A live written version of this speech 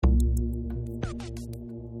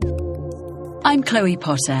I'm Chloe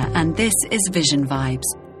Potter, and this is Vision Vibes.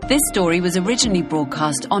 This story was originally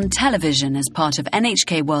broadcast on television as part of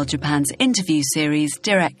NHK World Japan's interview series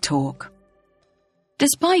Direct Talk.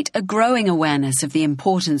 Despite a growing awareness of the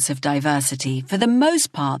importance of diversity, for the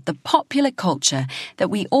most part, the popular culture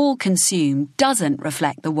that we all consume doesn't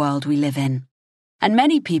reflect the world we live in. And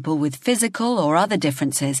many people with physical or other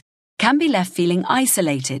differences can be left feeling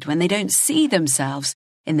isolated when they don't see themselves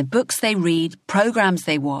in the books they read, programs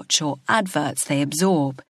they watch, or adverts they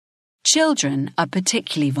absorb. Children are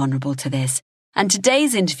particularly vulnerable to this, and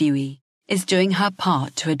today's interviewee is doing her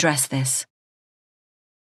part to address this.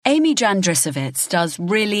 Amy Jandrisowicz does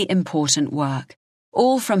really important work,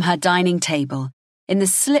 all from her dining table, in the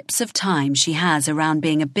slips of time she has around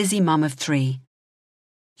being a busy mum of 3.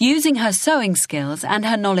 Using her sewing skills and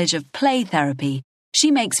her knowledge of play therapy, she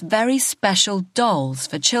makes very special dolls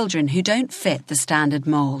for children who don't fit the standard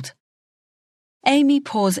mould. Amy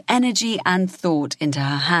pours energy and thought into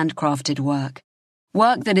her handcrafted work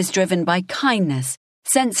that is driven by kindness,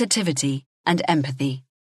 sensitivity, and empathy.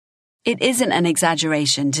 It isn't an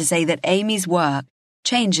exaggeration to say that Amy's work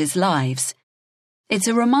changes lives. It's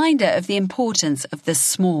a reminder of the importance of the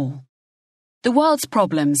small. The world's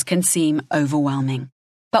problems can seem overwhelming,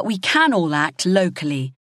 but we can all act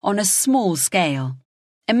locally, on a small scale.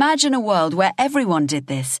 Imagine a world where everyone did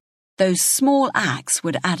this. Those small acts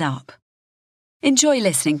would add up. Enjoy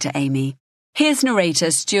listening to Amy. Here's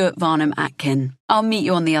narrator Stuart Varnum-Atkin. I'll meet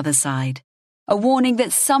you on the other side. A warning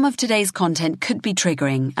that some of today's content could be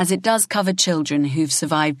triggering, as it does cover children who've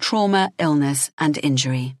survived trauma, illness, and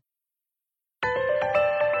injury.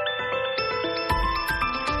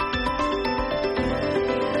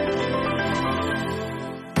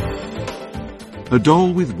 A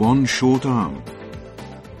doll with one short arm.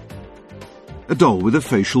 A doll with a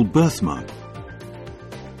facial birthmark.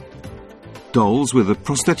 Dolls with a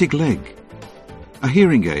prosthetic leg, a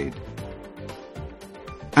hearing aid,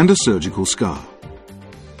 and a surgical scar.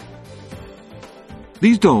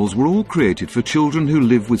 These dolls were all created for children who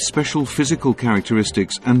live with special physical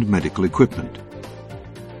characteristics and medical equipment.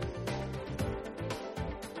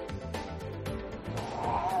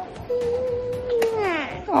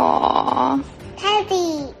 Aww.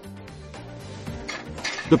 Teddy.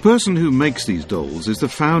 The person who makes these dolls is the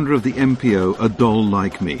founder of the NPO A Doll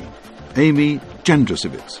Like Me, Amy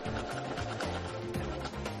Jandrisowicz.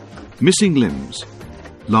 Missing limbs,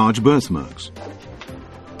 large birthmarks.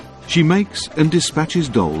 She makes and dispatches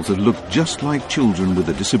dolls that look just like children with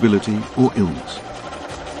a disability or illness.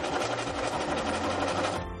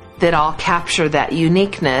 That all capture that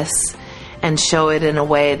uniqueness and show it in a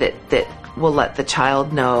way that will let the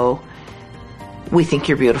child know, we think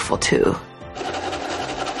you're beautiful too.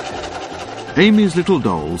 Amy's little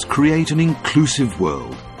dolls create an inclusive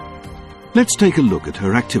world. Let's take a look at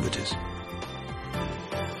her activities.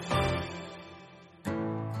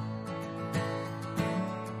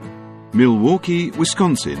 Milwaukee,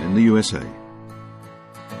 Wisconsin in the USA.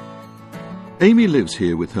 Amy lives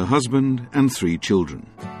here with her husband and 3 children.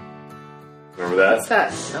 Remember that? What's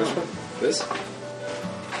that? No.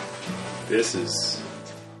 This is...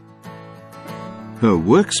 Her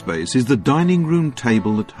workspace is the dining room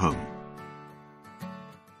table at home.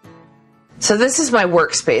 So this is my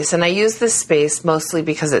workspace, and I use this space mostly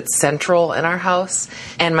because it's central in our house,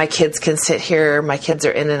 and my kids can sit here, my kids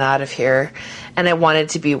are in and out of here, and I want it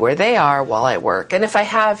to be where they are while I work. And if I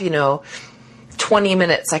have, 20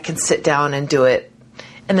 minutes, I can sit down and do it,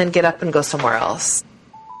 and then get up and go somewhere else.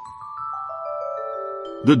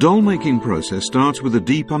 The doll-making process starts with a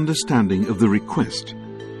deep understanding of the request.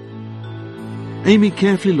 Amy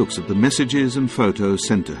carefully looks at the messages and photos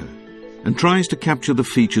sent to her, and tries to capture the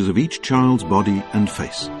features of each child's body and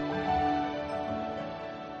face.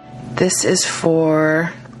 This is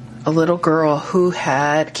for a little girl who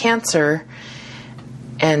had cancer,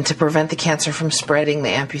 and to prevent the cancer from spreading,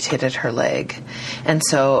 they amputated her leg. And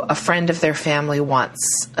so a friend of their family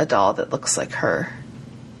wants a doll that looks like her.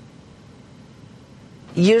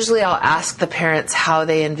 Usually I'll ask the parents how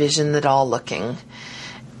they envision the doll looking.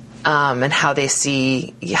 And how they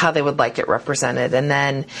would like it represented. And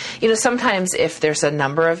then, sometimes if there's a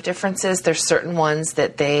number of differences, there's certain ones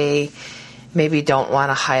that they maybe don't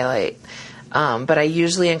want to highlight. But I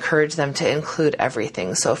usually encourage them to include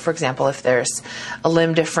everything. So, for example, if there's a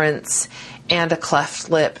limb difference and a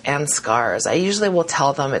cleft lip and scars, I usually will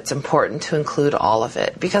tell them it's important to include all of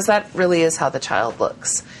it, because that really is how the child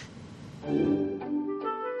looks.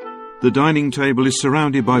 The dining table is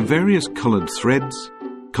surrounded by various coloured threads,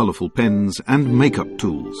 colourful pens and makeup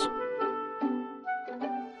tools.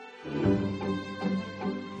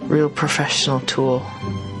 Real professional tool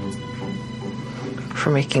for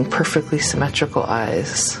making perfectly symmetrical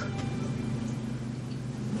eyes.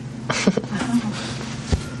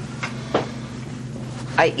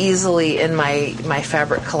 I easily, in my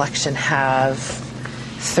fabric collection, have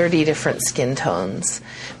 30 different skin tones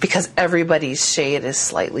because everybody's shade is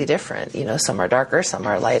slightly different. You know, some are darker, some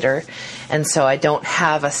are lighter. And so I don't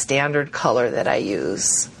have a standard color that I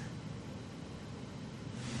use.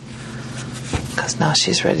 Because now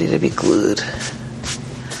she's ready to be glued.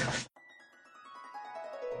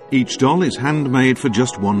 Each doll is handmade for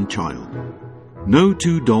just one child. No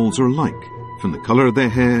two dolls are alike, from the colour of their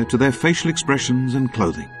hair to their facial expressions and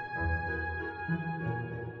clothing.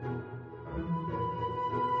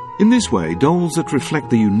 In this way, dolls that reflect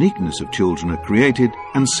the uniqueness of children are created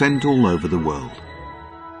and sent all over the world.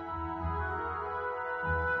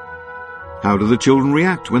 How do the children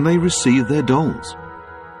react when they receive their dolls?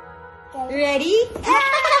 Ready?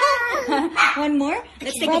 One more.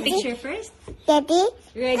 Let's take a picture first. Ready?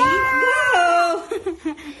 Ready? Go!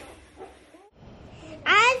 I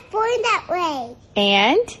was born that way.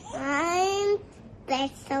 And? I'm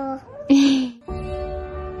special.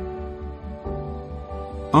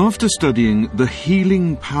 After studying the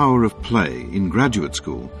healing power of play in graduate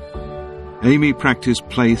school, Amy practiced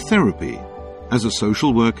play therapy as a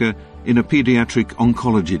social worker in a pediatric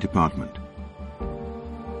oncology department.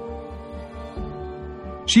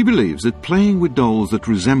 She believes that playing with dolls that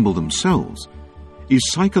resemble themselves is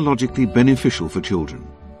psychologically beneficial for children,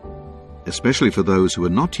 especially for those who are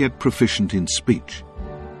not yet proficient in speech.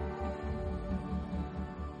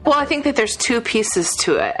 Well, I think that there's two pieces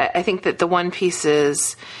to it. I think that the one piece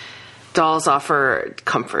is dolls offer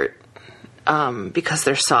comfort because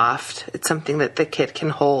they're soft. It's something that the kid can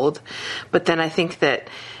hold. But then I think that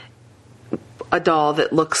a doll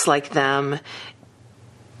that looks like them,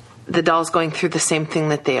 the doll's going through the same thing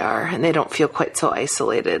that they are, and they don't feel quite so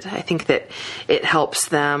isolated. I think that it helps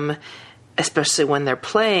them, especially when they're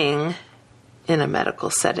playing in a medical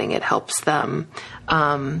setting, it helps them.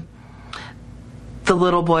 The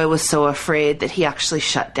little boy was so afraid that he actually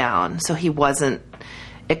shut down, so he wasn't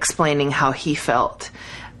explaining how he felt.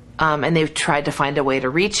 And they tried to find a way to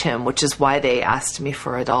reach him, which is why they asked me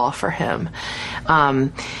for a doll for him.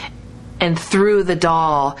 And through the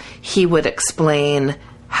doll, he would explain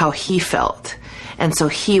how he felt. And so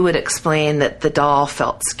he would explain that the doll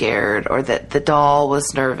felt scared or that the doll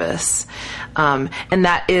was nervous. And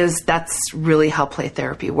that's really how play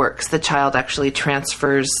therapy works. The child actually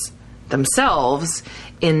transfers themselves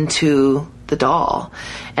into the doll.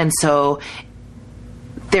 And so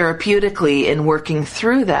therapeutically, in working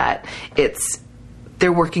through that,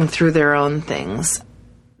 they're working through their own things.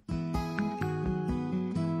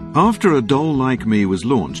 After A Doll Like Me was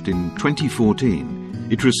launched in 2014,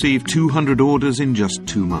 it received 200 orders in just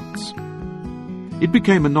 2 months. It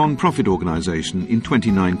became a non-profit organisation in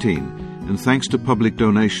 2019, and thanks to public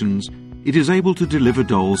donations, it is able to deliver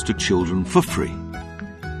dolls to children for free.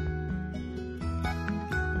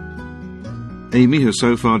 Amy has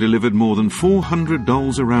so far delivered more than 400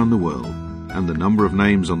 dolls around the world, and the number of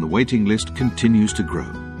names on the waiting list continues to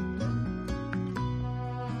grow.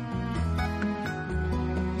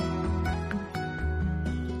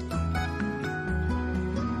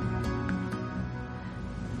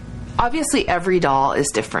 Obviously, every doll is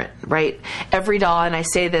different, right? Every doll, and I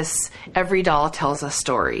say this, every doll tells a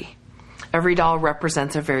story. Every doll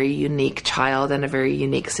represents a very unique child and a very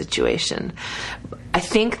unique situation. I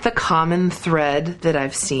think the common thread that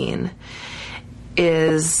I've seen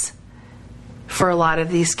is, for a lot of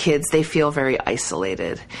these kids, they feel very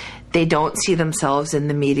isolated. They don't see themselves in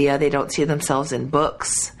the media. They don't see themselves in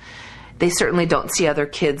books. They certainly don't see other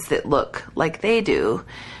kids that look like they do.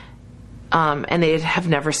 And they have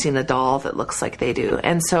never seen a doll that looks like they do.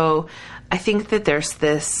 And so I think that there's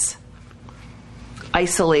this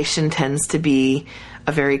isolation tends to be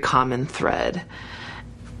a very common thread.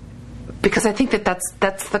 Because I think that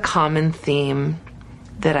that's the common theme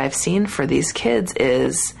that I've seen for these kids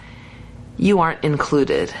is you aren't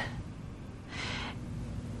included.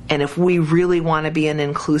 And if we really want to be an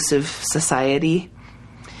inclusive society,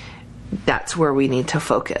 that's where we need to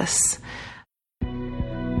focus.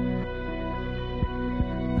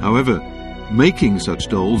 However, making such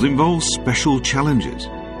dolls involves special challenges.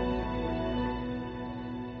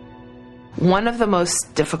 One of the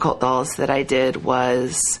most difficult dolls that I did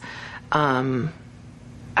was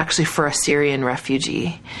actually for a Syrian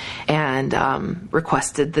refugee, and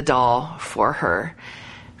requested the doll for her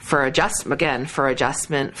for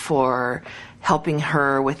adjustment, for helping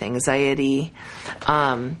her with anxiety.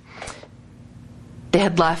 They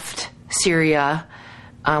had left Syria,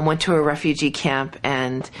 went to a refugee camp,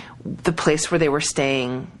 and the place where they were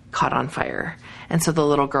staying caught on fire. And so the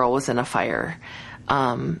little girl was in a fire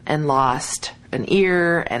and lost an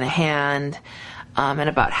ear and a hand, and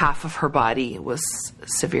about half of her body was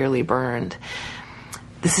severely burned.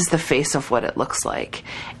 This is the face of what it looks like.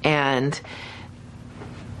 And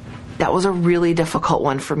that was a really difficult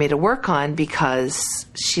one for me to work on because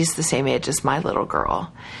she's the same age as my little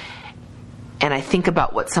girl. And I think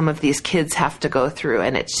about what some of these kids have to go through,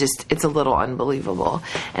 and it's a little unbelievable.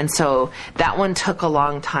 And so that one took a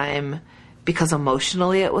long time because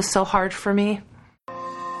emotionally it was so hard for me.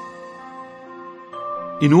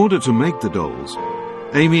 In order to make the dolls,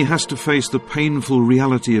 Amy has to face the painful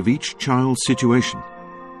reality of each child's situation.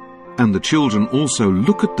 And the children also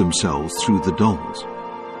look at themselves through the dolls.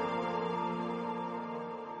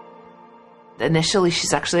 Initially,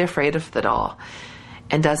 she's actually afraid of the doll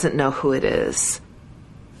and doesn't know who it is.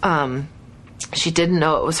 She didn't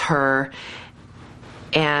know it was her.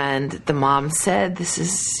 And the mom said, "This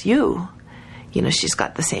is you. You know, she's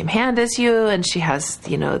got the same hand as you, and she has,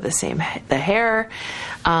 you know, the hair."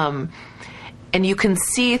 And you can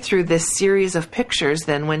see through this series of pictures,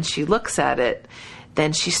 then when she looks at it,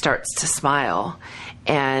 then she starts to smile.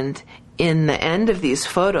 And in the end of these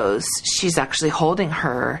photos, she's actually holding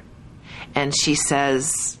her, and she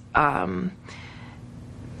says,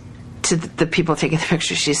 to the people taking the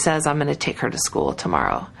picture, she says, "I'm going to take her to school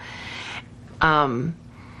tomorrow." I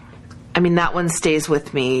mean, that one stays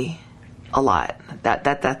with me a lot.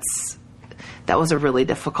 That was a really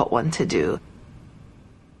difficult one to do.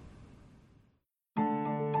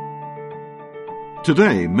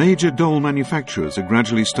 Today, major doll manufacturers are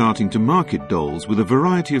gradually starting to market dolls with a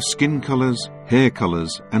variety of skin colours, hair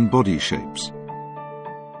colours and body shapes.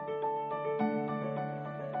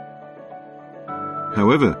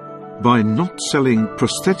 However, by not selling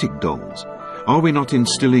prosthetic dolls, are we not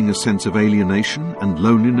instilling a sense of alienation and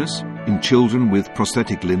loneliness in children with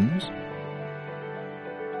prosthetic limbs?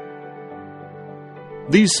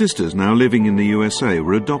 These sisters, now living in the USA,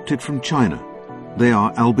 were adopted from China. They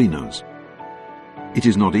are albinos. It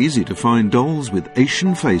is not easy to find dolls with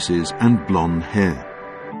Asian faces and blonde hair.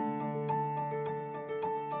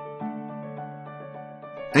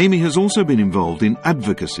 Amy has also been involved in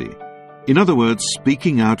advocacy. In other words,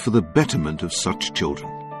 speaking out for the betterment of such children.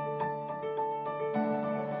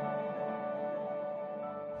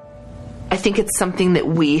 I think it's something that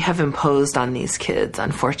we have imposed on these kids,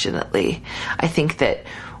 unfortunately. I think that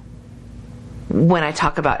when I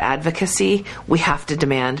talk about advocacy, we have to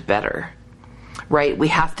demand better, right? We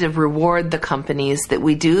have to reward the companies that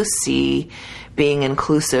we do see being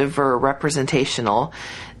inclusive or representational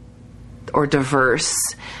or diverse,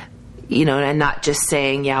 you know, and not just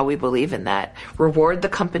saying, yeah, we believe in that. Reward the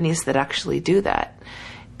companies that actually do that.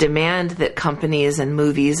 Demand that companies and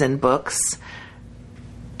movies and books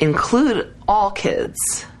include all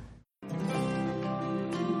kids.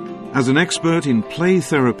 As an expert in play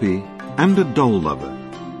therapy and a doll lover,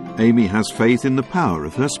 Amy has faith in the power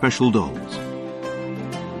of her special dolls.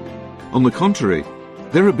 On the contrary,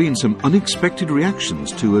 there have been some unexpected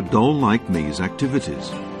reactions to a doll like me's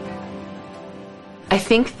activities. I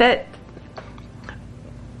think that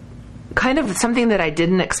kind of something that I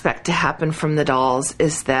didn't expect to happen from the dolls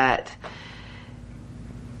is that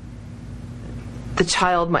the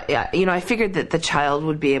child might, I figured that the child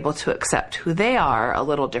would be able to accept who they are a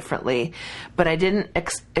little differently, but I didn't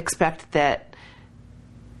expect that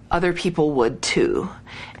other people would too.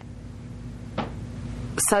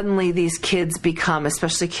 Suddenly these kids become,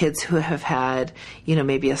 especially kids who have had,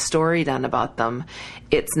 maybe a story done about them,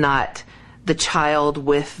 it's not the child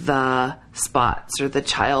with the spots or the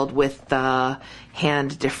child with the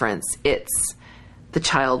hand difference. It's the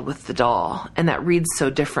child with the doll, and that reads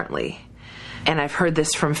so differently. And I've heard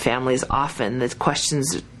this from families often. The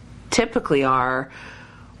questions typically are,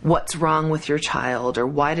 what's wrong with your child? Or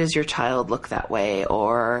why does your child look that way?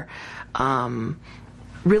 Or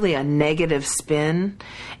really a negative spin.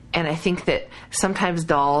 And I think that sometimes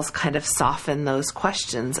dolls kind of soften those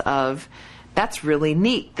questions of, that's really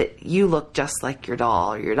neat that you look just like your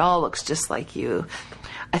doll, or your doll looks just like you.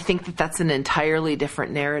 I think that that's an entirely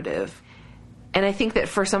different narrative. And I think that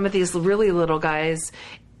for some of these really little guys,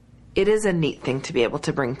 it is a neat thing to be able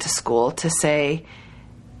to bring to school, to say,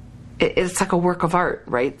 it's like a work of art,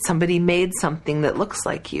 right? Somebody made something that looks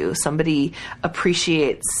like you. Somebody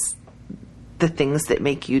appreciates the things that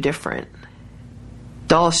make you different.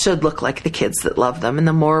 Dolls should look like the kids that love them. And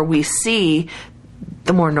the more we see,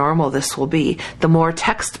 the more normal this will be. The more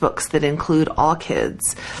textbooks that include all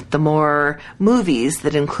kids. The more movies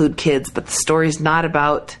that include kids, but the story's not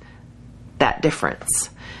about that difference.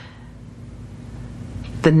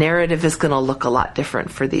 The narrative is going to look a lot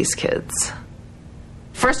different for these kids.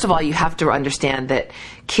 First of all, you have to understand that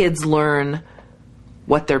kids learn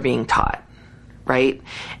what they're being taught, right?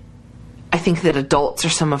 I think that adults are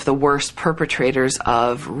some of the worst perpetrators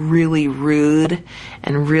of really rude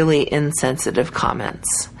and really insensitive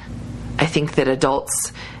comments. I think that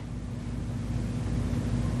adults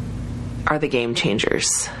are the game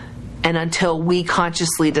changers. And until we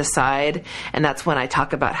consciously decide, and that's when I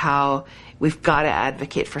talk about how we've got to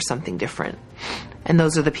advocate for something different. And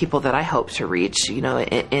those are the people that I hope to reach,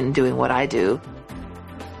 in doing what I do.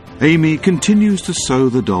 Amy continues to sew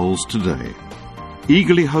the dolls today,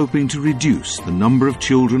 eagerly hoping to reduce the number of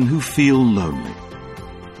children who feel lonely.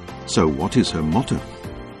 So what is her motto?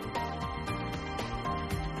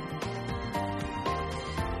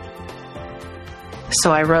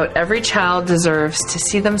 So I wrote, every child deserves to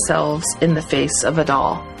see themselves in the face of a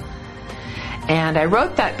doll. And I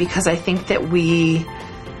wrote that because I think that we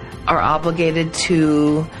are obligated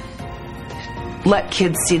to let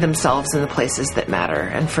kids see themselves in the places that matter.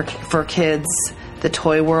 And for kids, the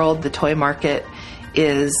toy world, the toy market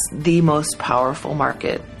is the most powerful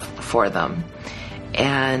market for them.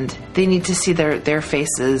 And they need to see their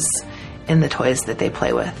faces in the toys that they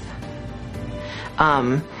play with.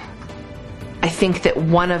 I think that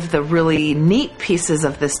one of the really neat pieces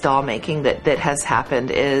of this doll making that has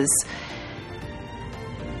happened is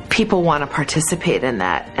people want to participate in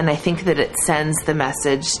that. And I think that it sends the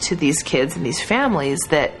message to these kids and these families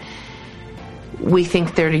that we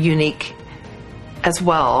think they're unique as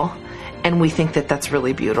well. And we think that that's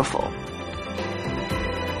really beautiful.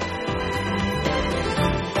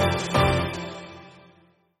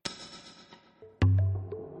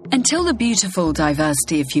 Until the beautiful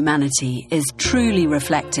diversity of humanity is truly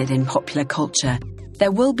reflected in popular culture,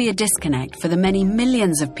 there will be a disconnect for the many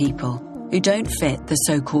millions of people who don't fit the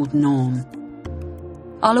so-called norm.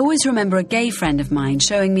 I'll always remember a gay friend of mine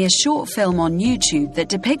showing me a short film on YouTube that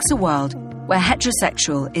depicts a world where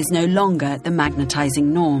heterosexual is no longer the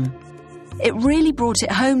magnetizing norm. It really brought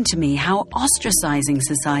it home to me how ostracizing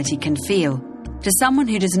society can feel to someone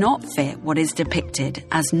who does not fit what is depicted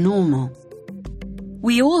as normal.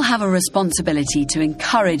 We all have a responsibility to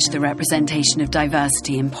encourage the representation of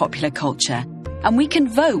diversity in popular culture, and we can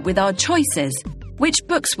vote with our choices. Which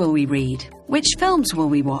books will we read? Which films will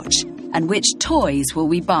we watch? And which toys will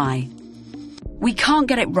we buy? We can't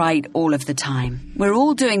get it right all of the time. We're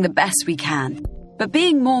all doing the best we can, but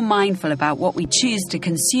being more mindful about what we choose to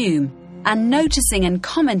consume and noticing and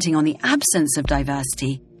commenting on the absence of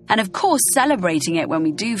diversity, and of course celebrating it when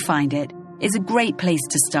we do find it, is a great place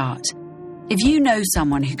to start. If you know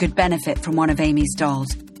someone who could benefit from one of Amy's dolls,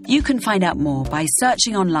 you can find out more by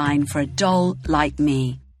searching online for a doll like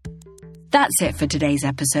me. That's it for today's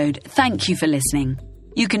episode. Thank you for listening.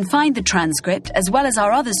 You can find the transcript as well as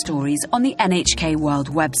our other stories on the NHK World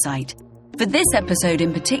website. For this episode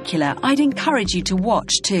in particular, I'd encourage you to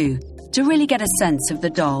watch too, to really get a sense of the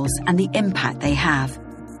dolls and the impact they have.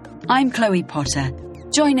 I'm Chloe Potter.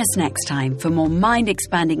 Join us next time for more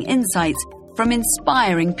mind-expanding insights from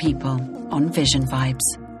inspiring people on Vision Vibes.